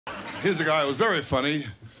Here's a guy who's very funny,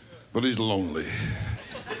 but he's lonely.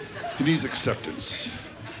 He needs acceptance.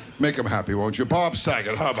 Make him happy, won't you? Bob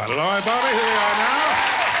Saget, how about it? All right, Bobby, here we are now.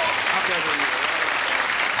 Okay,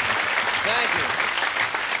 thank you.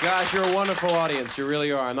 Gosh, you're a wonderful audience. You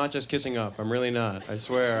really are. I'm not just kissing up. I'm really not. I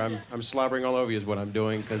swear, I'm slobbering all over you is what I'm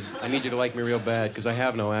doing, because I need you to like me real bad, because I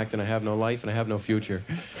have no act, and I have no life, and I have no future.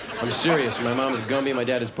 I'm serious. My mom is Gumby, my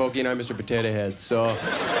dad is Pokey, and I'm Mr. Potato Head. So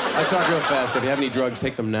I talk real fast. If you have any drugs,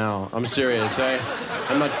 take them now. I'm serious.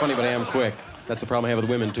 I'm not funny, but I am quick. That's the problem I have with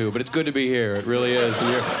women, too. But it's good to be here. It really is. And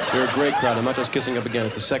you're a great crowd. I'm not just kissing up again.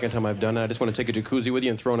 It's the second time I've done it. I just want to take a jacuzzi with you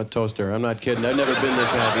and throw in a toaster. I'm not kidding. I've never been this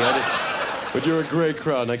happy. But you're a great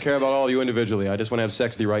crowd, and I care about all of you individually. I just want to have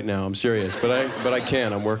sex with you right now. I'm serious. But I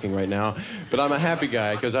can't. I'm working right now. But I'm a happy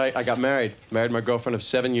guy, because I got married. Married my girlfriend of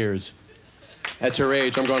 7 years. At her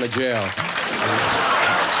age, I'm going to jail.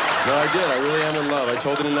 No, I did. I really am in love. I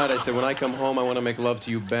told her tonight, I said, when I come home, I want to make love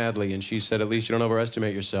to you badly. And she said, at least you don't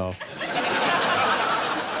overestimate yourself.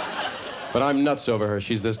 But I'm nuts over her.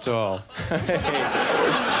 She's this tall.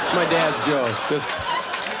 It's my dad's joke.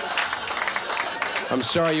 I'm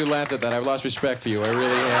sorry you laughed at that. I've lost respect for you. I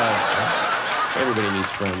really have. Everybody needs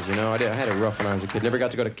friends, you know? I had it rough when I was a kid. Never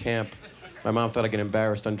got to go to camp. My mom thought I'd get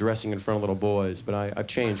embarrassed undressing in front of little boys, but I've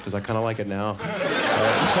changed because I kind of like it now.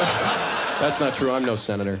 That's not true. I'm no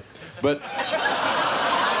senator. But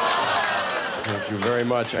thank you very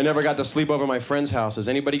much. I never got to sleep over my friends' houses.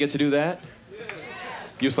 Anybody get to do that?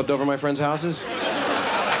 You slept over my friends' houses?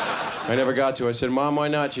 I never got to. I said, Mom, why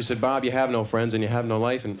not? She said, Bob, you have no friends and you have no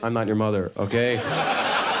life, and I'm not your mother, okay?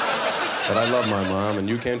 But I love my mom, and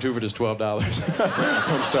you can too for just $12.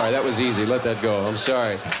 I'm sorry, that was easy. Let that go. I'm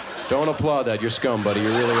sorry. Don't applaud that. You're scum, buddy. You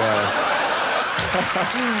really are.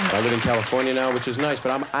 I live in California now, which is nice,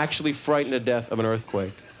 but I'm actually frightened to death of an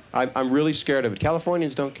earthquake. I'm really scared of it.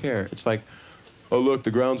 Californians don't care. It's like, oh, look,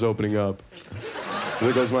 the ground's opening up.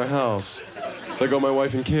 There goes my house. There go my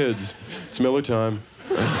wife and kids. It's Miller time.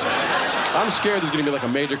 I'm scared there's going to be like a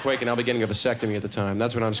major quake and I'll be getting a vasectomy at the time.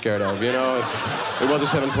 That's what I'm scared of, you know? It was a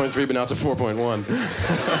 7.3, but now it's a 4.1.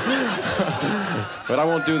 But I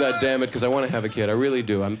won't do that, damn it, because I want to have a kid. I really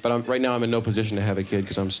do. Right now I'm in no position to have a kid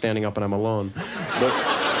because I'm standing up and I'm alone. But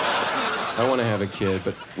I want to have a kid,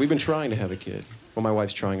 but we've been trying to have a kid. Well, my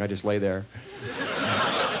wife's trying. I just lay there.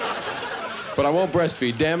 But I won't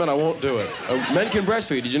breastfeed. Damn it, I won't do it. Men can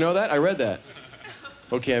breastfeed. Did you know that? I read that.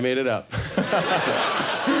 Okay, I made it up.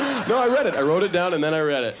 No, I read it. I wrote it down and then I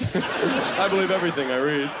read it. I believe everything I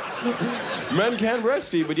read. Men can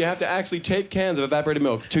breastfeed, but you have to actually tape cans of evaporated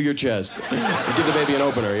milk to your chest. Give the baby an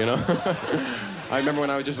opener, you know? I remember when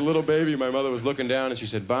I was just a little baby, my mother was looking down and she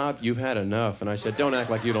said, Bob, you've had enough. And I said, don't act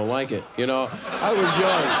like you don't like it. You know, I was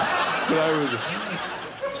young, but I was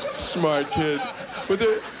a smart kid. But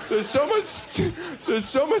there's so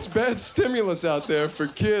much bad stimulus out there for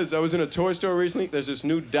kids. I was in a toy store recently. There's this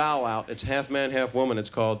new doll out. It's half man, half woman. It's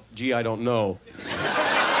called Gee, I Don't Know.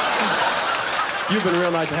 You've been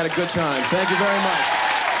real nice. I had a good time. Thank you very much.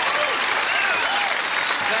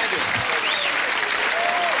 Thank you.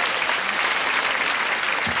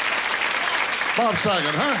 Bob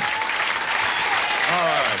Saget, huh? All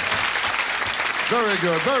right. Very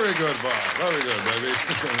good, Bob. Very good, baby.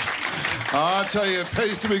 I'll tell you, it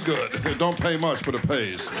pays to be good. It don't pay much, but it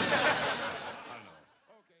pays.